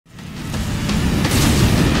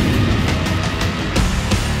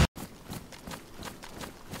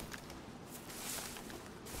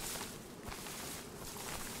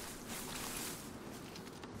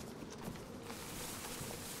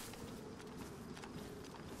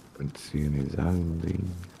Don't see any zombies.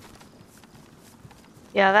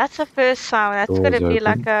 Yeah, that's the first sign. That's Doors gonna be open.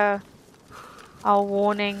 like a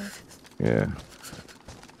warning. Yeah.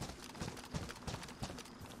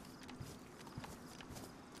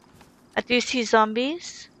 I do see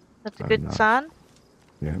zombies. That's a Oh, good nice. sign.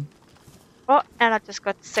 Yeah. Oh, and I just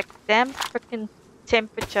got sick. Damn freaking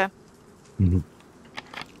temperature. Mhm.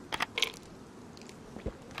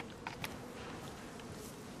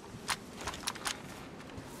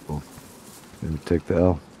 Cool. Let me take the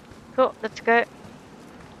L. Cool, let's go.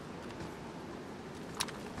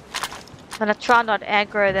 I'm gonna try not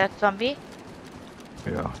aggro that zombie.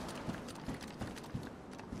 Yeah.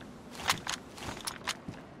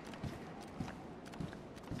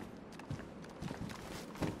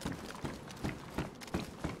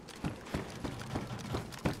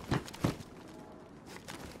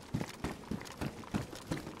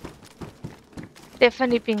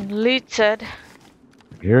 Definitely being looted.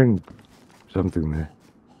 Hearing something there.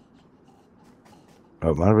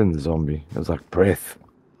 Oh, it might have been the zombie. It was like breath.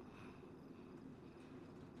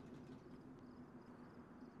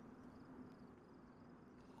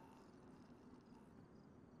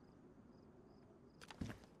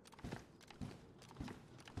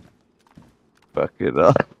 Fuck it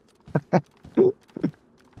up.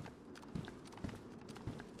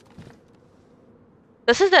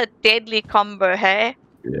 This is a deadly combo, hey?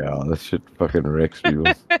 Yeah, that shit fucking wrecks people.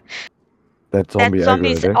 That That zombie aggro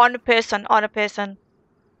zombie's there. on a person,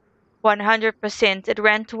 100%. It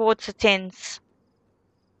ran towards the tents.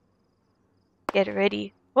 Get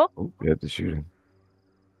ready. Oh, Oh, we had the shooting.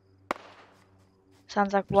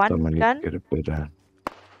 sounds like This one time I need gun. to get a bit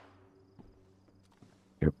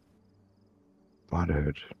Yep. Might have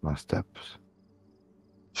heard my steps.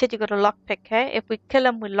 Said you got a lockpick, hey? If we kill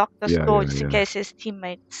him, we lock the Yeah, door yeah, just in yeah. case his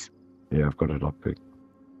teammates. Yeah, I've got a lockpick.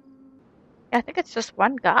 I think it's just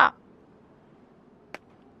one guy.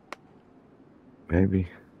 Maybe.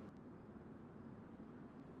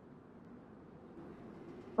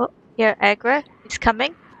 Oh, here, aggro. He's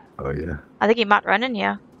coming. Oh, yeah. I think he might run in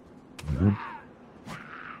here. Mm-hmm.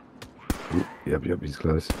 Yep, he's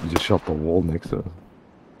close. He just shot the wall next to him.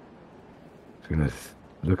 He's gonna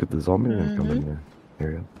look at the zombie and come in there. Here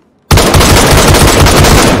we go.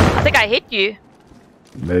 I think I hit you.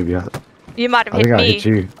 Maybe You might have I hit think me. I hit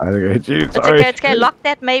you. I think I hit you. It's Sorry. okay, it's okay. Lock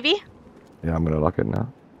that, maybe. Yeah, I'm gonna lock it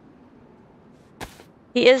now.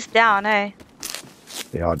 He is down, eh?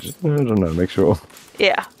 Yeah, I don't know. Make sure.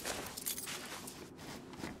 Yeah.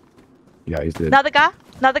 Yeah, he's dead. Another guy.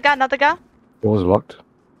 Another guy. Another guy. Door's locked.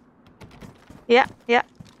 Yeah, yeah.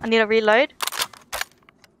 I need to reload.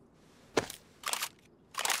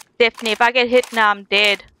 Definitely. If I get hit now, I'm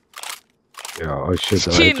dead. Yeah, oh shit.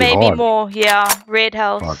 It's two, maybe hard. more. Yeah, red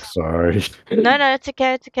health. Fuck, sorry. No, it's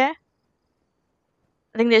okay. It's okay.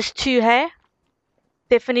 I think there's two, hey?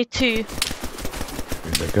 Definitely two.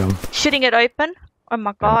 Here they come. Shitting it open. Oh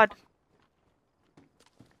my god.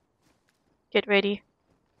 Get ready.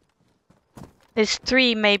 There's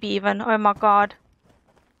three, maybe even. Oh my god.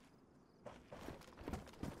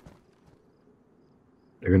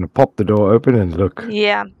 They're gonna pop the door open and look.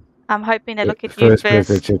 Yeah. I'm hoping they look at you First place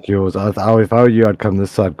they first. check yours. If I were you, I'd come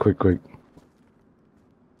this side quick.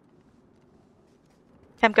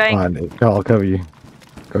 I'm going. Fine, I'll cover you.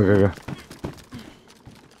 Go.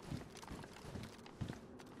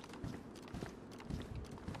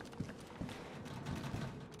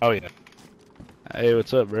 Oh yeah. Hey,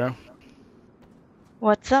 what's up, bro?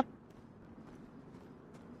 What's up?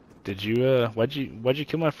 Did you why'd you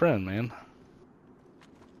kill my friend, man?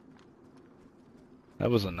 That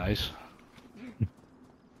wasn't nice.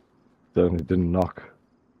 Certainly didn't knock.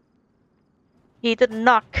 He didn't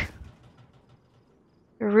knock.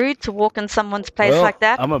 Rude to walk in someone's place Well, like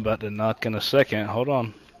that. I'm about to knock in a second. Hold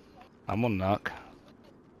on. I'm gonna knock.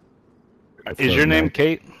 Is your name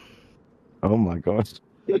Kate? Oh my gosh.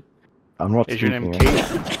 I'm not. Is your name speaking,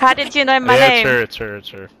 Kate? How did you know my Yeah, name? it's her.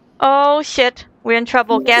 Oh shit. We're in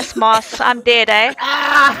trouble. Gas mask. I'm dead, eh?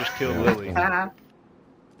 You just killed Lillie.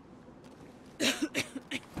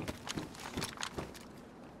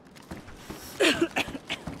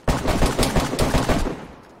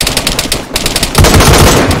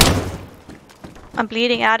 I'm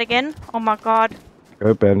bleeding out again. Oh my god.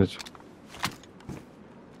 Go bandage.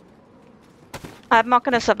 I'm not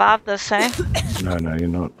gonna survive this, eh? No, you're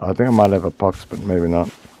not. I think I might have a pox, but maybe not.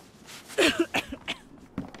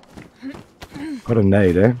 Got a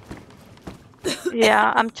nade, eh?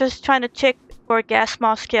 Yeah, I'm just trying to check for a gas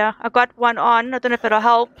mask here. I got one on. I don't know if it'll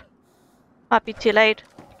help. Might be too late.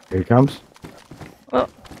 Here he comes. Oh.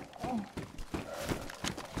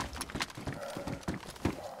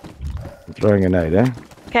 I'm throwing a nade, eh?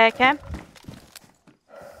 Okay.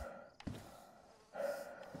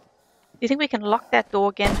 You think we can lock that door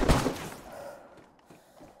again?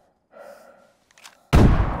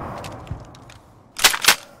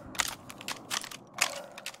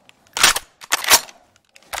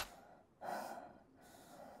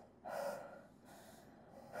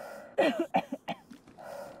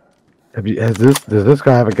 Does this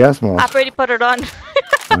guy have a gas mask? I've already put it on.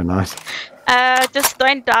 Oh, nice. Just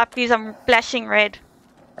don't die, please. I'm flashing red.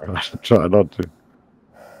 I should try not to.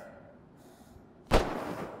 I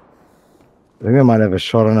think they might have a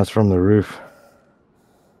shot on us from the roof.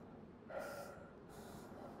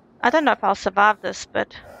 I don't know if I'll survive this,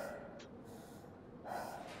 but...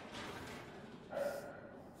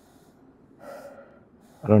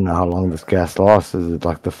 I don't know how long this gas lasts. Is it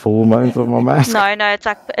like the full amount of my mask? No, it's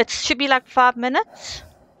like... It should be like 5 minutes.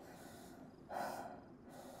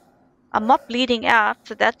 I'm not bleeding out,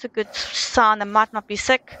 so that's a good sign. I might not be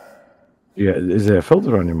sick. Yeah, is there a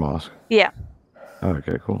filter on your mask? Yeah. Oh,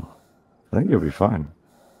 okay, cool. I think you'll be fine.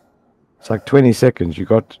 It's like 20 seconds. You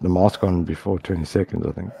got the mask on before 20 seconds,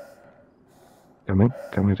 I think. Come in,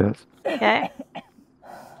 Taz. Okay.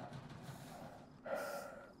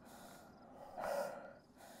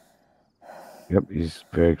 Yep, he's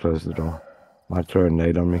very close to the door. Might throw a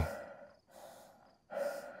nade on me.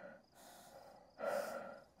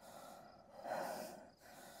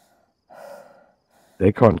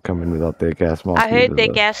 They can't come in without their gas mask. I heard their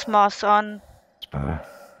gas mask on.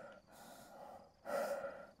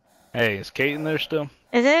 Hey, is Kate in there still?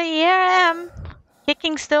 Is it? Yeah, I am.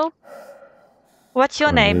 Kicking still. What's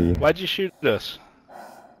your name? Why'd you shoot us?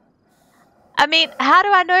 I mean, how do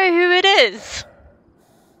I know who it is?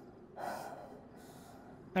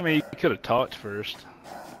 I mean, you could have talked first.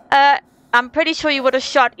 I'm pretty sure you would have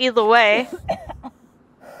shot either way.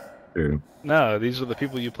 No, these are the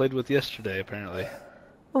people you played with yesterday, apparently.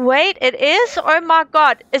 Wait, it is? Oh my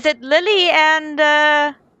god. Is it Lillie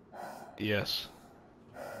and, Yes.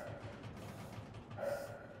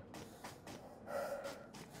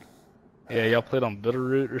 Yeah, y'all played on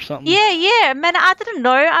Bitterroot or something? Yeah, man, I didn't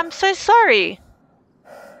know. I'm so sorry.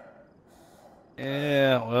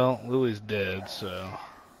 Yeah, well, Lily's dead, so...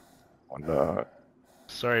 Oh, no.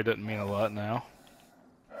 Sorry, it doesn't mean a lot now.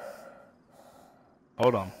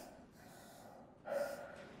 Hold on.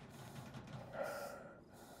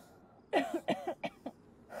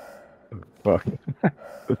 Fuck.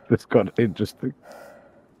 This got interesting.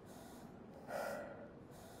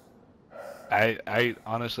 I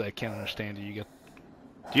honestly, I can't understand you.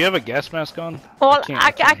 Do you have a gas mask on? Well,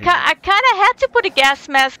 I kind of had to put a gas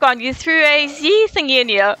mask on. You threw a Z thingy in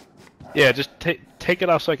here. Yeah, just take it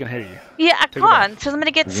off so I can hear you. Yeah, I can't, because I'm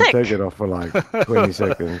gonna get sick. Take it off for like 20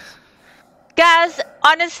 seconds. Guys,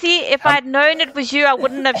 honestly, if I'd known it was you, I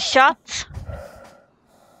wouldn't have shot.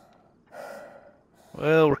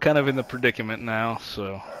 Well, we're kind of in the predicament now,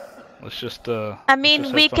 so let's just I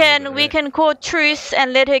mean, we can call truce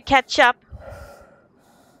and let her catch up.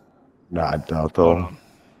 Nah, I doubt though.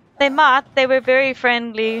 They might. They were very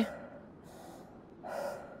friendly.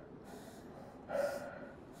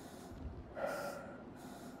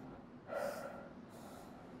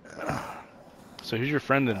 So who's your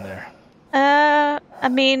friend in there? I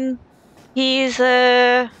mean, he's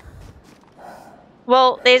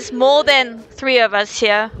well, there's more than 3 of us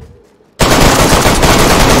here.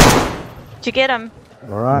 Did you get him?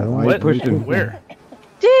 Alright, why are you pushing? Where?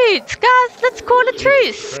 Dudes, guys, let's call a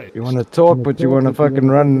truce. You want to talk, but you want to fucking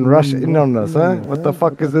run and rush in on us, huh? What the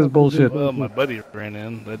fuck is this bullshit? Well, my buddy ran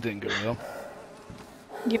in. That didn't go well.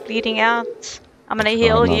 You're bleeding out. I'm gonna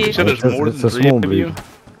heal you. You said there's more than 3 of you?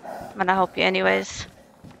 I'm gonna help you anyways.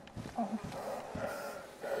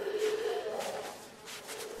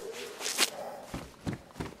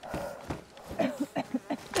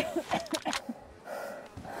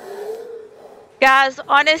 Guys,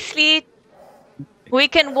 honestly, we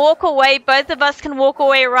can walk away. Both of us can walk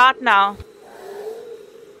away right now.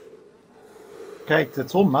 Okay,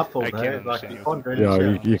 it's all muffled, hey? Like, you can't really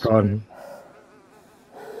Yeah, you can't.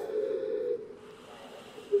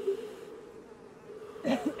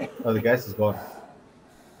 Oh, the gas is gone.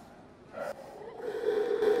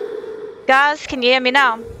 Guys, can you hear me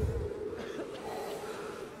now?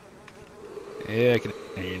 Yeah, I can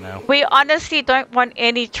hear you now. We honestly don't want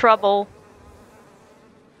any trouble.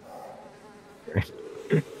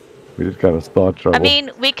 We just gotta start trouble. I mean,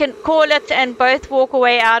 we can call it and both walk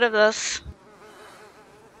away out of this.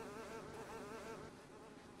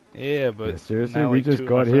 Yeah, but seriously, now, we like, just 2 of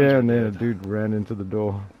got my here friends and are then a dead. dude ran into the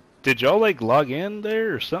door. Did y'all like log in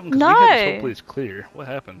there or something? 'Cause No. we had this whole place clear. What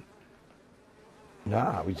happened?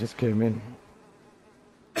 Nah, we just came in.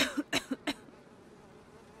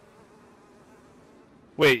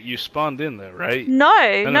 Wait, you spawned in though, right? No.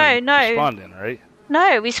 You spawned in, right?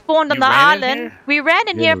 No, we spawned on You the ran in island. here? We ran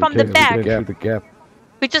in here we from the came back. through the gap.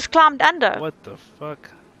 We just climbed under. What the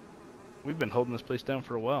fuck? We've been holding this place down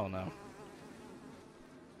for a while now.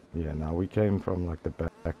 Yeah, no, we came from like the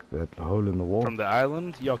back, that hole in the wall. From the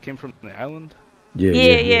island? Y'all came from the island?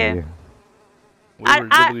 Yeah. We were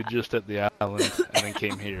literally just at the island and then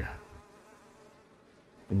came here.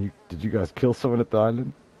 And did you guys kill someone at the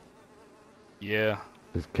island? Yeah.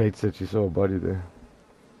 Because Kate said she saw a body there.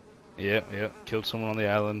 Yeah. Killed someone on the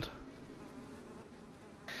island.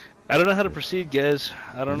 I don't know how to proceed, guys.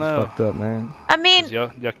 I don't know. Fucked up, man. I mean,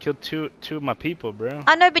 y'all killed two of my people, bro.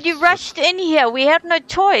 I know, but you rushed in here. We had no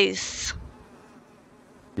choice.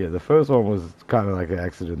 Yeah, the first one was kind of like an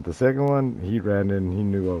accident. The second one, he ran in, he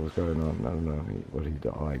knew what was going on. I don't know what he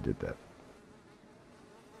did. Oh, I did that.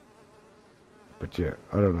 But yeah,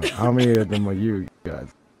 I don't know. How many of them are you guys?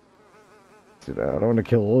 I don't want to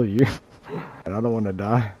kill all of you. And I don't want to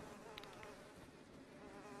die.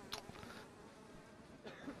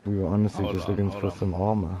 We were honestly just looking for some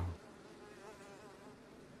armor.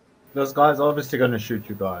 Those guys are obviously going to shoot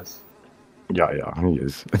you guys. Yeah, he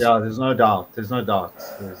is. Yeah, there's no doubt. He's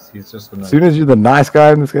just going to... As soon as you're the nice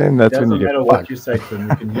guy in this game, that's when you get no matter what you say to him,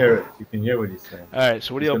 you can hear it. You can hear what he's saying. Alright,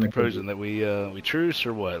 so what are y'all proposing? That we truce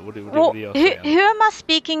or what? What are Well, y'all saying? who am I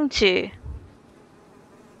speaking to?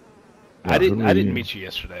 I didn't meet you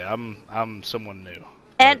yesterday. I'm someone new.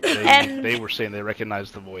 And they were saying they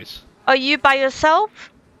recognized the voice. Are you by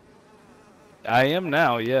yourself? I am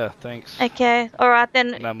now, yeah, thanks. Okay, alright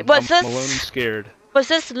then. And I'm Was alone and this scared.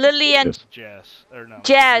 Lillie and Jazz? Or no?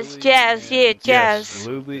 Jazz, Lillie Jazz, and, yeah, Yes, Jazz.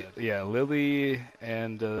 Lillie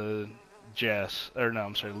and Jazz. Or no,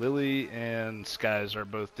 I'm sorry, Lillie and Skies are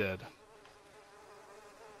both dead.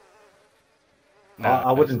 No,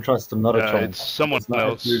 I wouldn't trust him, not a chance. It's someone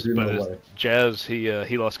else, but it's Jazz,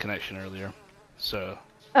 he lost connection earlier. So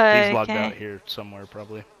he's logged out here somewhere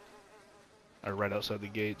probably. Or right outside the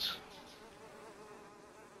gates.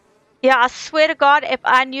 Yeah, I swear to God, if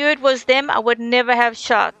I knew it was them, I would never have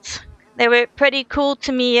shot. They were pretty cool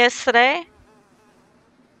to me yesterday.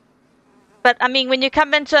 But, I mean, when you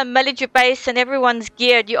come into a military base and everyone's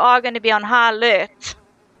geared, you are going to be on high alert.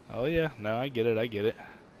 Oh, yeah. No, I get it.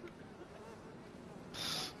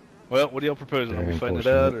 Well, what are y'all proposing? Are we fighting it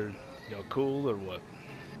out, or y'all cool, or what?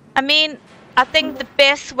 I mean, I think the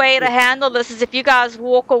best way to handle this is if you guys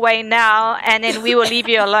walk away now, and then we will leave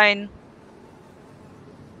you alone.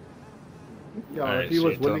 Yeah, Alright, if he so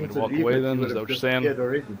was you're telling willing me to to walk leave away it, then? he Is that would what you're have saying? disappeared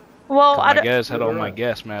already. Well, My guys had all my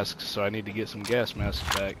gas masks, so I need to get some gas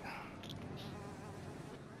masks back.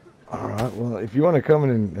 Alright, well, if you want to come in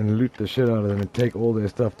and loot the shit out of them and take all their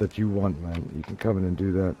stuff that you want, man, you can come in and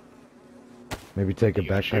do that. Maybe take a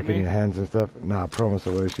backpack in your hands and stuff. Nah, I promise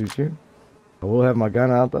I won't shoot you. I will have my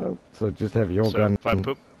gun out though, so just have your gun.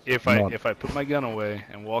 If I put my gun away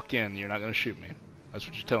and walk in, you're not gonna shoot me. That's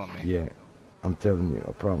what you're telling me. Yeah, I'm telling you,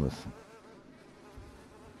 I promise.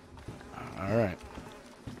 Alright.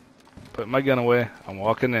 Put my gun away. I'm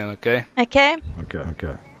walking in, okay? Okay.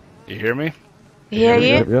 Okay. You hear me? Hear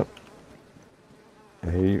you? Yep. I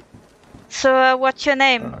hear you. So, what's your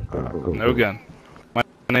name? Cool. No gun. My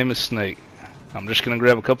name is Snake. I'm just gonna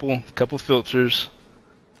grab a couple filters.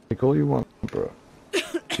 Take all you want, bro.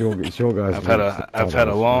 It's your guys. I've had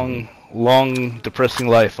a long, depressing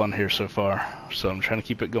life on here so far, so I'm trying to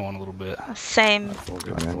keep it going a little bit. Same. All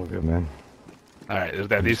good, man. Alright, is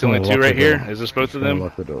that these only two right here? Is this both of them?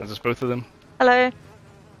 Is this both of them? Hello.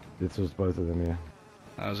 This was both of them, yeah.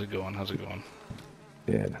 How's it going?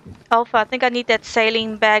 Yeah. Alpha, I think I need that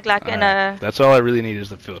sailing bag like in a... That's all I really need is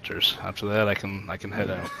the filters. After that, I can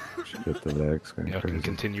head out. Get the legs going Y'all crazy. can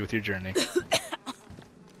continue with your journey.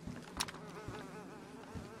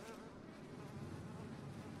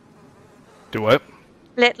 Do what?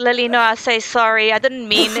 Let Lillie know I say sorry. I didn't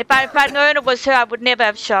mean... If I'd known it was her, I would never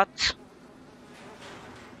have shot.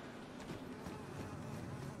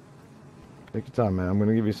 Take your time, man. I'm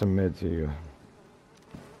gonna give you some meds here.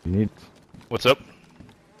 You need... What's up?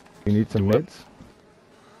 You need some meds?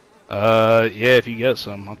 Yeah, if you get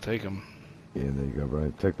some, I'll take them. Yeah, there you go,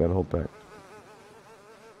 bro. Take that whole pack.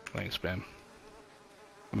 Thanks, man.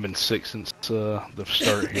 I've been sick since the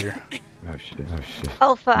start here. Oh shit.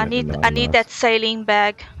 Alpha, I need that sailing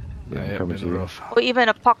bag. Yeah, coming been to rough. Or even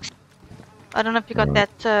a pox. I don't know if you got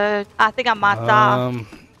that. I think I might die.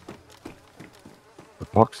 The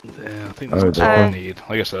box? Yeah, I think that's all I need.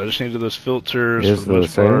 Like I said, I just needed those filters for the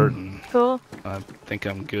most part. And cool. I think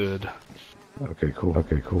I'm good. Okay, cool.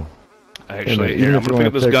 Actually, here, I'm gonna pick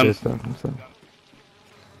up this gun.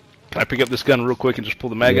 Can I pick up this gun real quick and just pull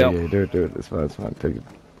the mag out? Yeah, do it. It's fine. Take it.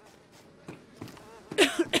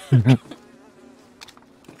 You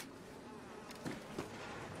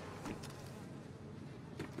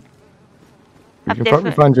can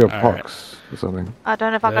probably find your pox or something. I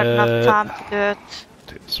don't know if I got enough time to do it.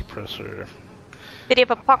 Take the suppressor. Did he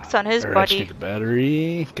have a pox on his body? Need the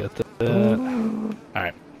battery. Got that.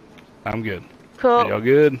 Alright. I'm good. Cool. Are y'all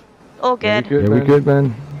good? All good. Yeah, we good,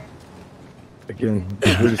 man. Again,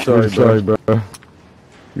 really sorry, bro.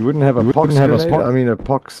 You wouldn't have a pox grenade? I mean, a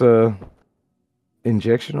pox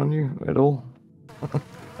injection on you at all?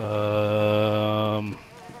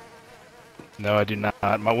 No, I do not.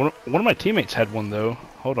 One of my teammates had one though.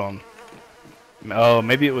 Hold on. Oh,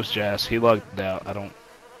 maybe it was Jas. He logged out.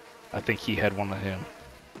 I think he had one of him.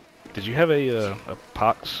 Did you have a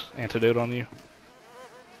pox antidote on you?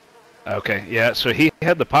 Okay, yeah. So he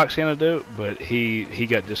had the pox antidote, but he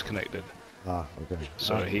got disconnected. Ah, okay.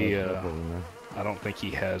 So I don't think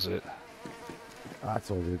he has it. That's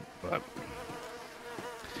all good. But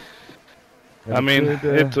I mean,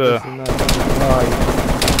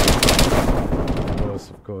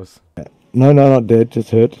 Of course. No, not dead, just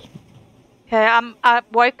hurt. Okay, I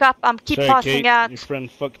woke up, keep passing Kate, out. Your friend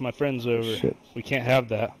fucked my friends over. Shit. We can't have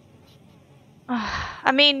that.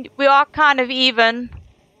 I mean, we are kind of even.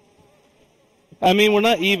 I mean, we're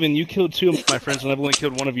not even. You killed 2 of my friends and I've only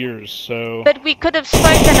killed 1 of yours, so... But we could have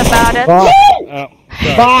spoken about it. Oh,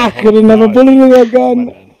 fuck! I didn't have a bullet in that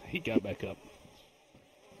gun! He got back up.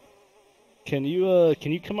 Can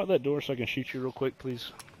you come out that door so I can shoot you real quick,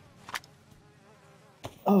 please?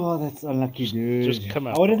 Oh, that's unlucky, dude. Just come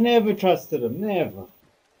out. I would have never trusted him, never.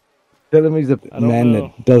 Tell him he's a man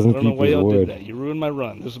that doesn't keep his word. I don't know why y'all did that. You ruined my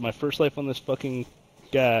run. This is my first life on this fucking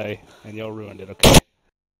guy, and y'all ruined it, okay?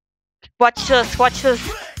 Watch this, watch this.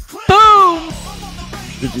 Boom!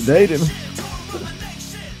 Did you date him?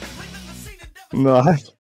 No.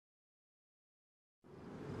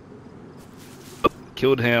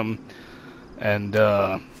 Killed him, and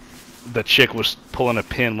the chick was pulling a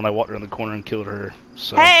pin when I walked around the corner and killed her.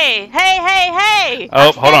 So. Hey!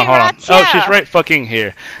 Oh, hold on. Oh, she's right fucking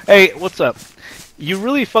here. Hey, what's up? You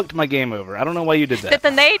really fucked my game over. I don't know why you did that. Did the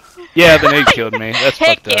nade? Yeah, the nade killed me. That's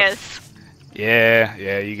fucked up. Yes.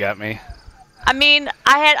 Yeah, you got me. I mean,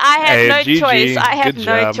 I had no GG. choice. I had Good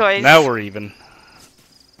no job. choice. Now we're even.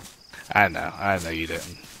 I know you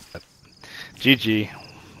didn't. GG,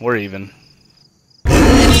 we're even.